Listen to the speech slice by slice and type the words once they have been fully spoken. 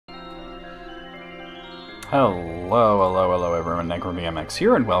Hello everyone, NecroBMX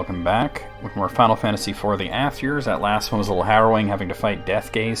here, and welcome back with more Final Fantasy IV The Afters. That last one was a little harrowing, having to fight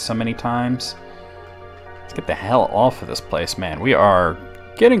Deathgaze so many times. Let's get the hell off of this place, man. We are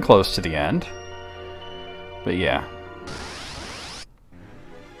getting close to the end. But yeah.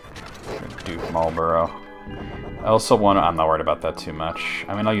 Duke Marlborough. I also want to... I'm not worried about that too much.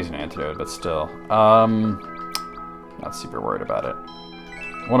 I mean, I'll use an antidote, but still. Not super worried about it.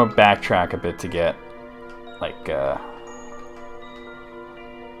 I want to backtrack a bit to get... like, the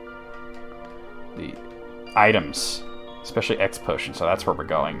items, especially X Potion, so that's where we're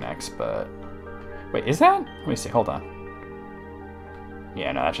going next, but... Wait, is that? Let me see, hold on.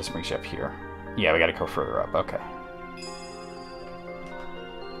 Yeah, no, that just brings you up here. Yeah, we gotta go further up, okay.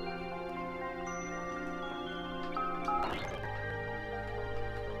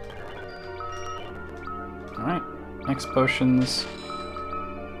 Alright, X Potions...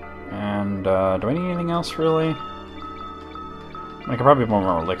 And, do I need anything else, really? I could probably have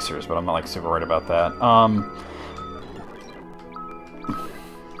more elixirs, but I'm not, like, super worried about that.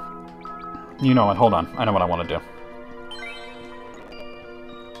 You know what, hold on. I know what I want to do.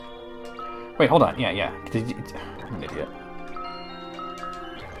 Wait, hold on. Yeah. I'm an idiot.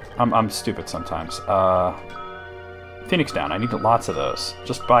 I'm stupid sometimes. Phoenix Down. I need lots of those.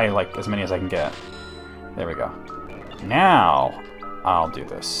 Just buy, like, as many as I can get. There we go. Now... I'll do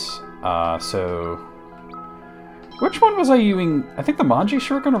this. So... Which one was I using? I think the Manji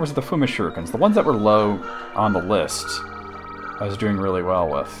Shuriken, or was it the Fuma Shurikens? The ones that were low on the list, I was doing really well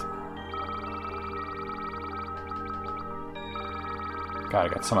with. God, I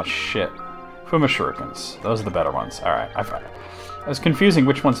got so much shit. Fuma Shurikens. Those are the better ones. Alright, I was confusing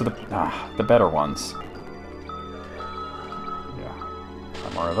which ones are the better ones. Yeah.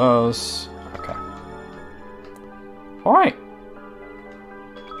 Some more of those. Okay. Alright.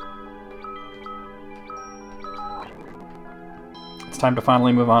 Time to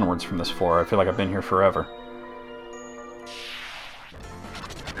finally move onwards from this floor. I feel like I've been here forever.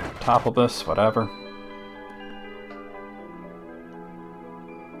 Topple this, whatever.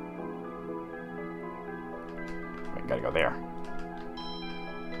 Wait, gotta go there.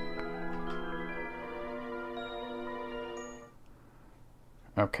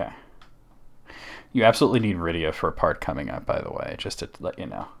 Okay. You absolutely need Rydia for a part coming up, by the way, just to let you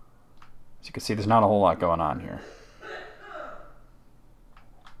know. As you can see, there's not a whole lot going on here.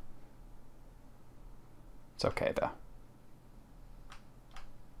 It's okay, though.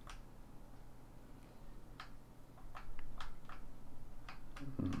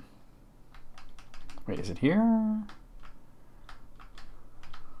 Wait, is it here?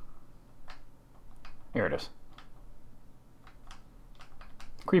 Here it is.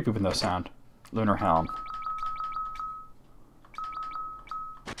 Creepy with no sound. Lunar Helm.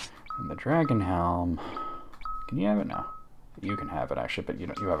 And the Dragon Helm. Can you have it now? You can have it, actually, but you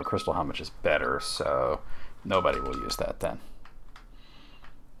have a Crystal Helm, which is better, so... Nobody will use that then.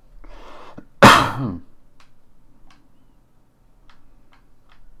 Not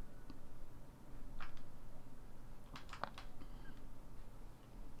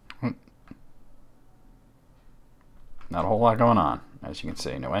a whole lot going on, as you can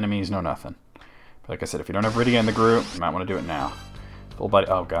see. No enemies, no nothing. But like I said, if you don't have Rydia in the group, you might want to do it now. Full body.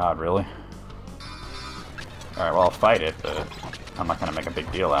 Oh god, really? Alright, well, I'll fight it, but I'm not going to make a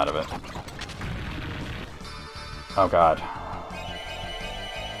big deal out of it. Oh god.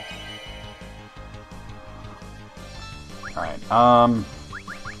 Alright,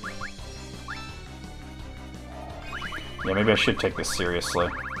 yeah, maybe I should take this seriously.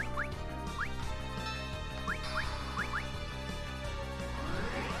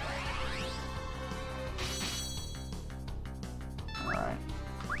 Alright.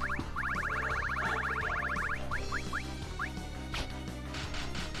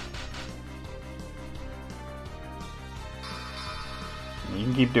 You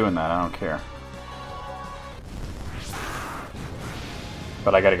can keep doing that, I don't care.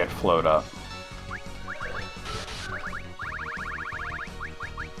 But I gotta get Float up.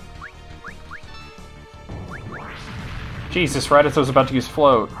 Jesus, right as I was about to use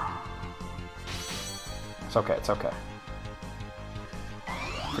Float. It's okay, it's okay.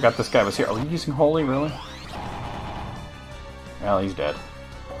 Forgot this guy was here. Are we using Holy, really? Well, he's dead.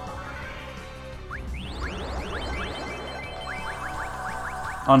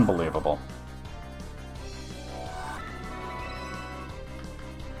 Unbelievable.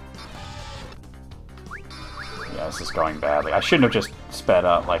 Yeah, this is going badly. I shouldn't have just sped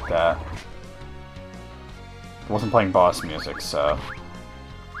up like that. I wasn't playing boss music, so...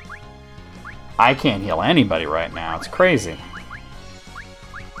 I can't heal anybody right now. It's crazy.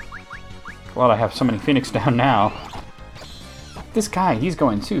 Glad I have so many Phoenix down now. This guy, he's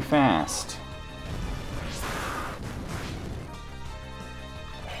going too fast.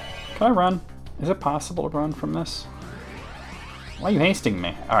 Can I run? Is it possible to run from this? Why are you hasting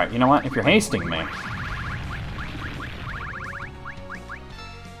me? Alright, you know what? If you're hasting me... I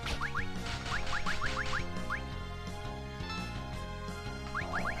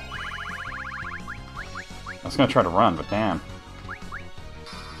was gonna try to run, but damn.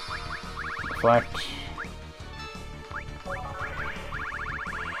 Deflect.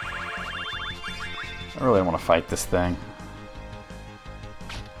 I really don't want to fight this thing.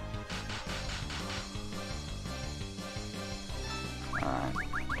 Alright,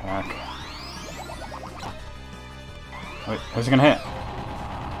 attack. Wait, who's it gonna hit?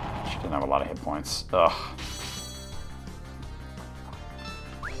 She didn't have a lot of hit points. Ugh.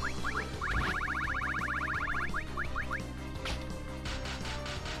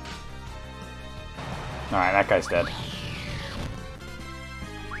 Alright, that guy's dead.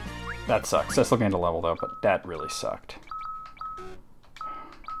 That sucks. That's looking at a level though, but that really sucked.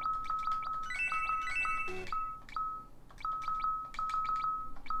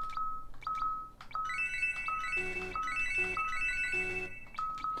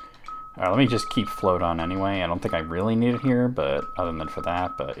 Alright, let me just keep float on anyway. I don't think I really need it here, but other than for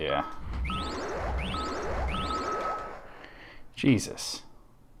that, but yeah. Jesus.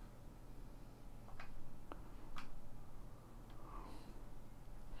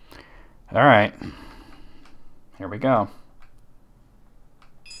 Alright. Here we go.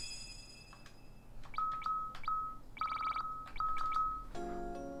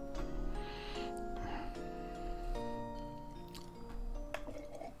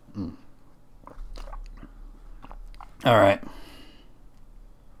 Alright.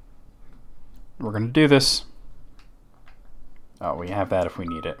 We're gonna do this. Oh, we have that if we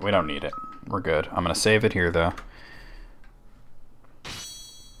need it. We don't need it. We're good. I'm gonna save it here, though.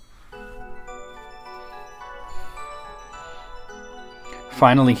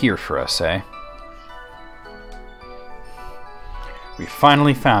 Finally here for us, eh? We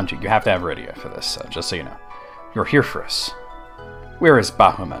finally found you. You have to have radio for this, just so you know. You're here for us. Where is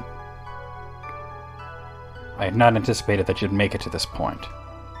Bahamut? I had not anticipated that you'd make it to this point.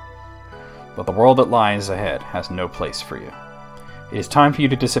 But the world that lies ahead has no place for you. It is time for you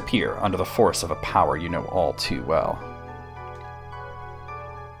to disappear under the force of a power you know all too well.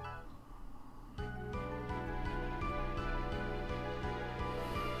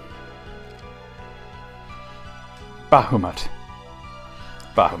 Bahamut.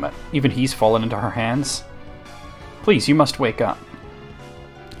 Bahamut. Even he's fallen into her hands? Please, you must wake up.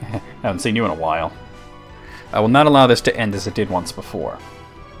 I haven't seen you in a while. I will not allow this to end as it did once before.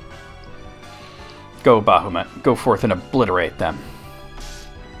 Go, Bahamut. Go forth and obliterate them.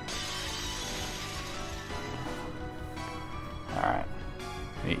 Alright.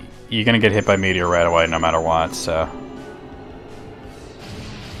 You're gonna get hit by meteor right away no matter what, so...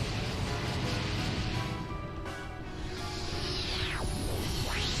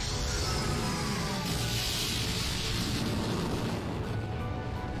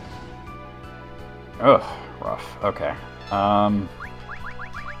 Ugh, rough. Okay. Alright.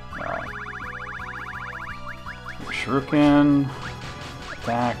 Shuriken.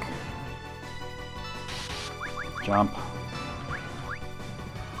 Attack. Jump.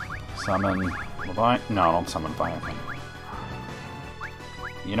 Summon Leviathan. No, don't summon Leviathan.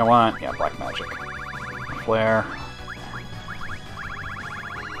 You know what? Yeah, Black Magic. Flare.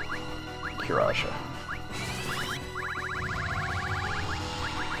 Kiraja.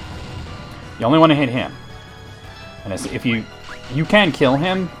 You only want to hit him. And if you can kill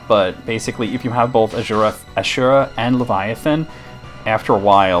him, but basically if you have both Ashura and Leviathan, after a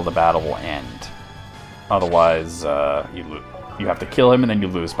while the battle will end. Otherwise, you have to kill him and then you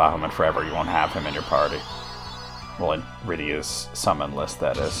lose Bahamut forever. You won't have him in your party. Well, in Rydia's summon list,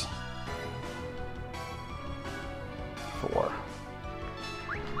 that is. 4.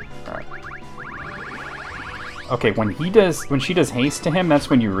 Alright. Okay, when she does haste to him, that's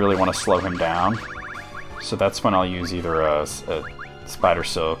when you really want to slow him down. So that's when I'll use either a Spider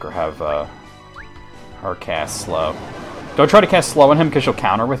Silk or have her cast slow. Don't try to cast slow on him because you'll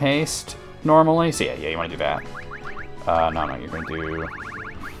counter with haste normally. So yeah, you want to do that. No, you're going to do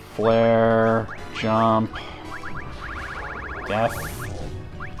Flare, Jump, Death.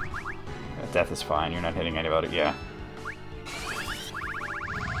 Death is fine. You're not hitting anybody. Yeah.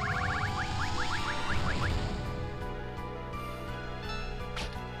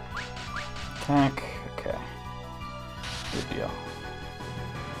 Attack. Okay. Good deal.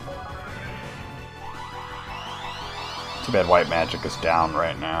 Too bad white magic is down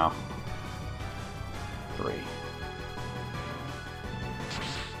right now. 3.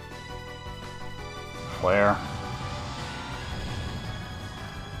 Flare.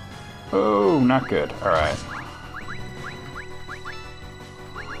 Oh, not good. Alright.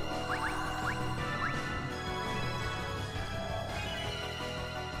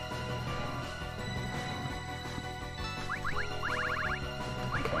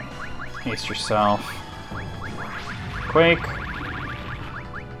 Okay. Haste yourself. Quake.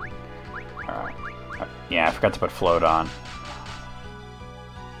 Alright. Yeah, I forgot to put float on.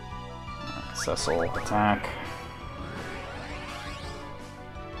 Cecil, attack.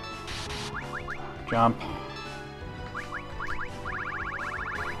 Jump.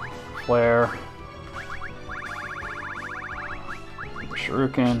 Flare.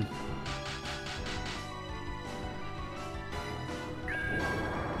 Shuriken.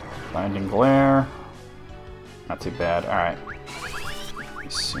 Blinding glare. Not too bad. Alright.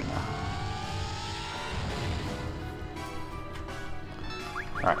 Suna.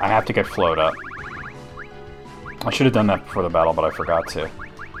 Alright, I have to get float up. I should have done that before the battle, but I forgot to.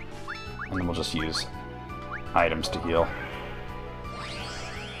 And then we'll just use items to heal.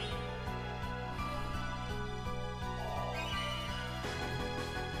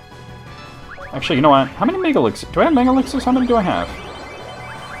 Actually, you know what? How many Mega Elixirs? Do I have Mega Elixirs? How many do I have?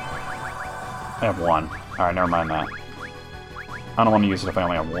 I have 1. Alright, never mind that. I don't want to use it if I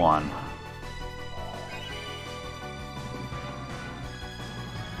only have 1.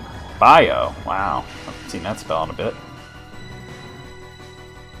 Bio. Wow. I haven't seen that spell in a bit.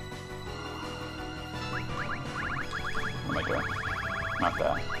 What am I doing? Not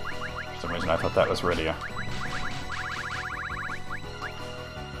that. For some reason I thought that was Rydia.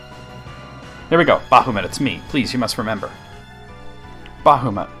 There we go. Bahamut, it's me. Please, you must remember.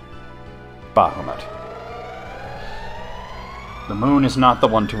 Bahamut. Bahamut. The moon is not the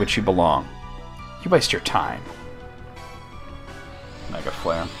one to which you belong. You waste your time. Mega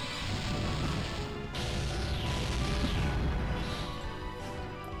Flare.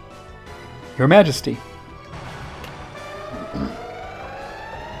 Your Majesty.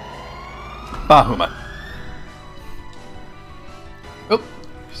 Bahamut. Oh,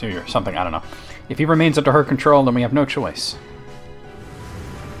 or something, I don't know. If he remains under her control, then we have no choice.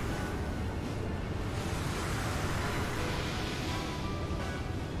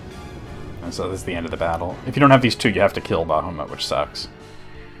 And so this is the end of the battle. If you don't have these two, you have to kill Bahamut, which sucks.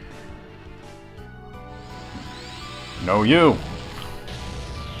 No, you!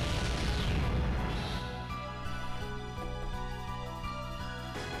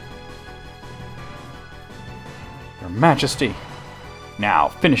 Your Majesty! Now,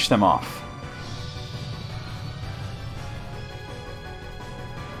 finish them off.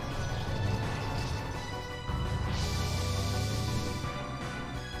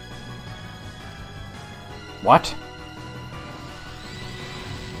 What?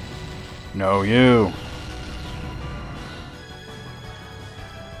 No, you.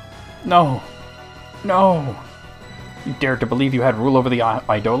 No. No. You dared to believe you had rule over the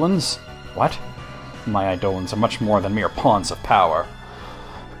Eidolons? What? My Eidolons are much more than mere pawns of power.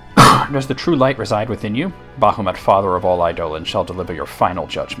 Does the true light reside within you? Bahamut, father of all Eidolons, shall deliver your final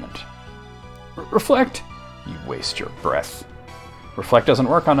judgment. Reflect! You waste your breath. Reflect doesn't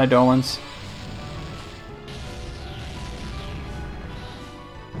work on Eidolons.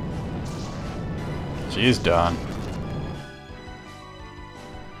 She's done.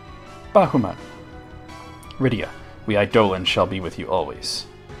 Bahamut. Rydia, we Eidolons shall be with you always.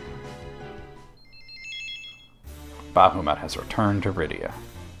 Bahamut has returned to Rydia.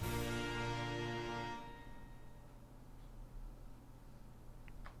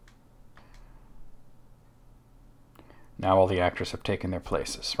 Now all the actors have taken their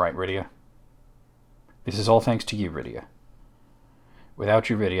places, right, Rydia? This is all thanks to you, Rydia. Without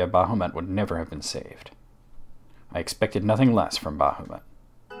you, Rydia, Bahamut would never have been saved. I expected nothing less from Bahamut.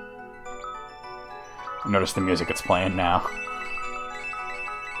 Notice the music it's playing now.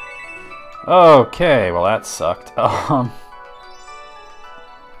 Okay, well that sucked.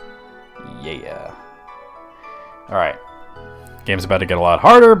 Yeah. Alright. Game's about to get a lot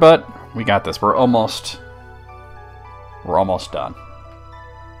harder, but we got this. We're almost done.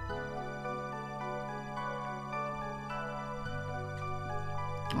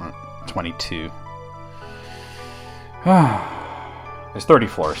 Alright, 22. There's 30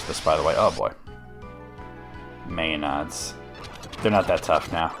 floors to this, by the way. Oh boy. Maenads. They're not that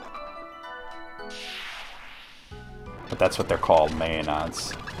tough now. But that's what they're called,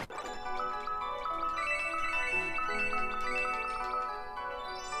 Maenads.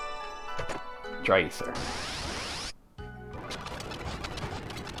 Dry Ether.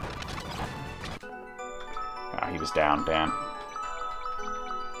 he was down, damn.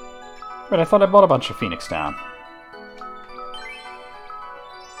 But I thought I bought a bunch of Phoenix down.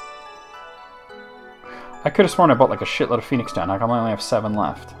 I could have sworn I bought like a shitload of Phoenix down. How come I only have 7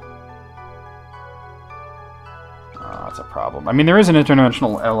 left? Oh, that's a problem. I mean, there is an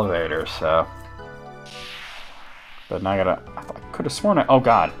interdimensional elevator, so... But now I could have sworn oh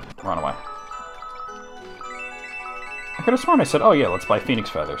god, run away. I could have sworn I said, oh yeah, let's buy Phoenix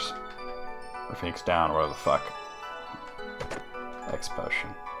Feathers. Or Phoenix Down, or whatever the fuck. X Potion.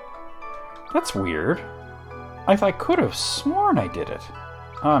 That's weird. I could have sworn I did it.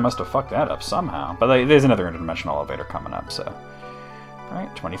 Oh, I must have fucked that up somehow. But there's another interdimensional elevator coming up, so...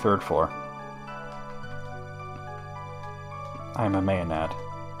 Alright, 23rd floor. I am a Maenad.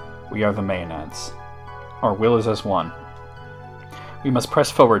 We are the Maenads. Our will is as one. We must press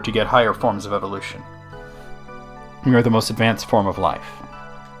forward to get higher forms of evolution. We are the most advanced form of life.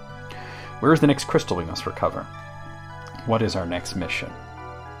 Where is the next crystal we must recover? What is our next mission?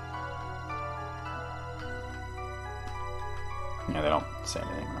 Yeah, they don't say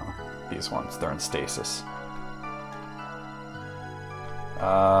anything, really. These ones, they're in stasis.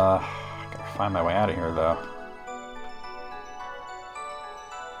 Gotta find my way out of here, though.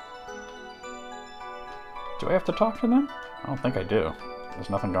 Do I have to talk to them? I don't think I do. There's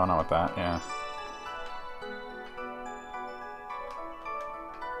nothing going on with that, yeah.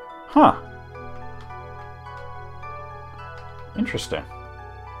 Huh. Interesting.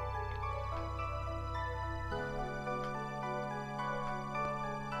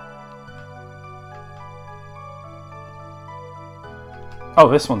 Oh,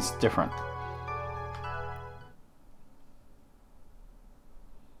 this one's different.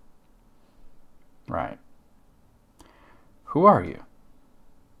 Right. Who are you?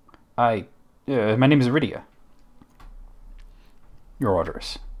 My name is Rydia. Your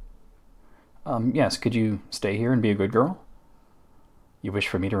orders. Yes, could you stay here and be a good girl? You wish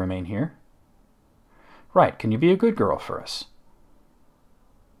for me to remain here? Right, can you be a good girl for us?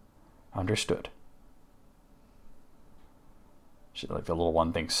 Understood. She, like, the little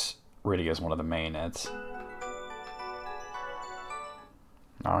one thinks Rydia is one of the Maenads.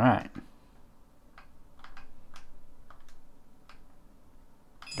 Alright.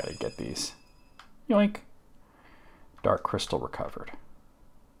 Gotta get these. Yoink. Dark crystal recovered.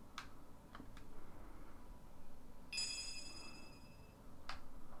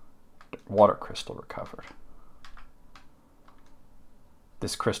 Water crystal recovered.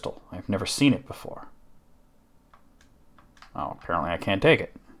 This crystal, I've never seen it before. Oh, apparently I can't take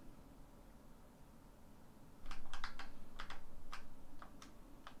it.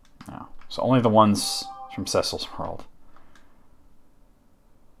 No. So only the ones from Cecil's World.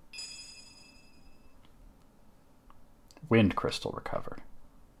 Wind crystal recovered.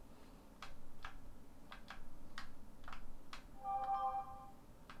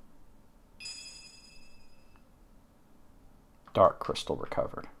 Dark crystal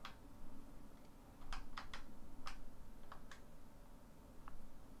recovered.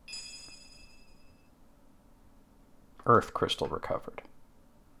 Earth crystal recovered.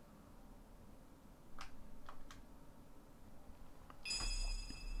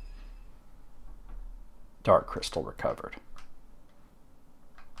 Dark crystal recovered.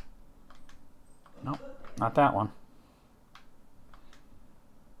 Nope, not that one.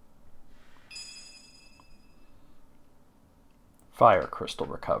 Fire crystal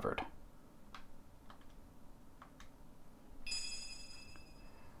recovered.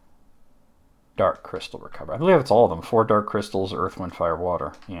 Dark crystal recovered. I believe it's all of them. 4 dark crystals, earth, wind, fire,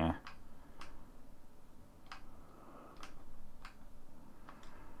 water. Yeah.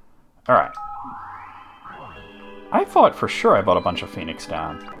 Alright. I thought for sure I bought a bunch of Phoenix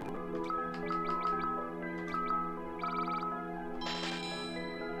down.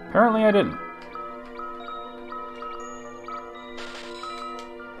 Apparently I didn't.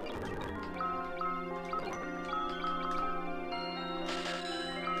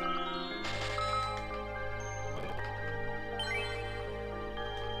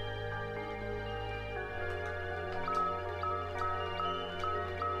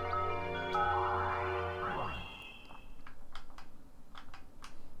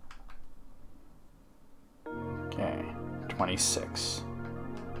 Okay, 26.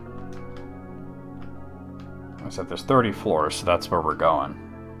 I said there's 30 floors, so that's where we're going.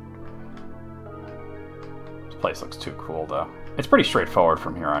 This place looks too cool, though. It's pretty straightforward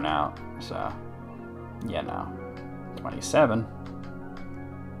from here on out, so... Yeah, no. 27.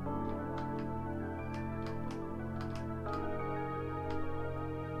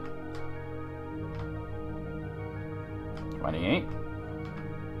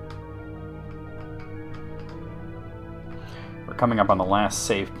 We're coming up on the last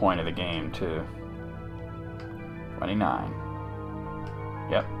save point of the game, too. 29.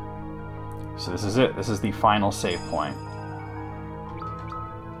 Yep. So this is it. This is the final save point.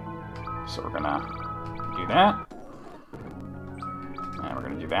 So we're gonna do that. And we're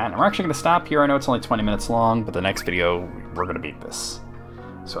gonna do that. And we're actually gonna stop here. I know it's only 20 minutes long, but the next video, we're gonna beat this.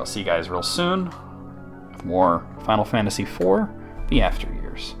 So I'll see you guys real soon with more Final Fantasy IV, The After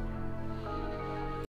Years.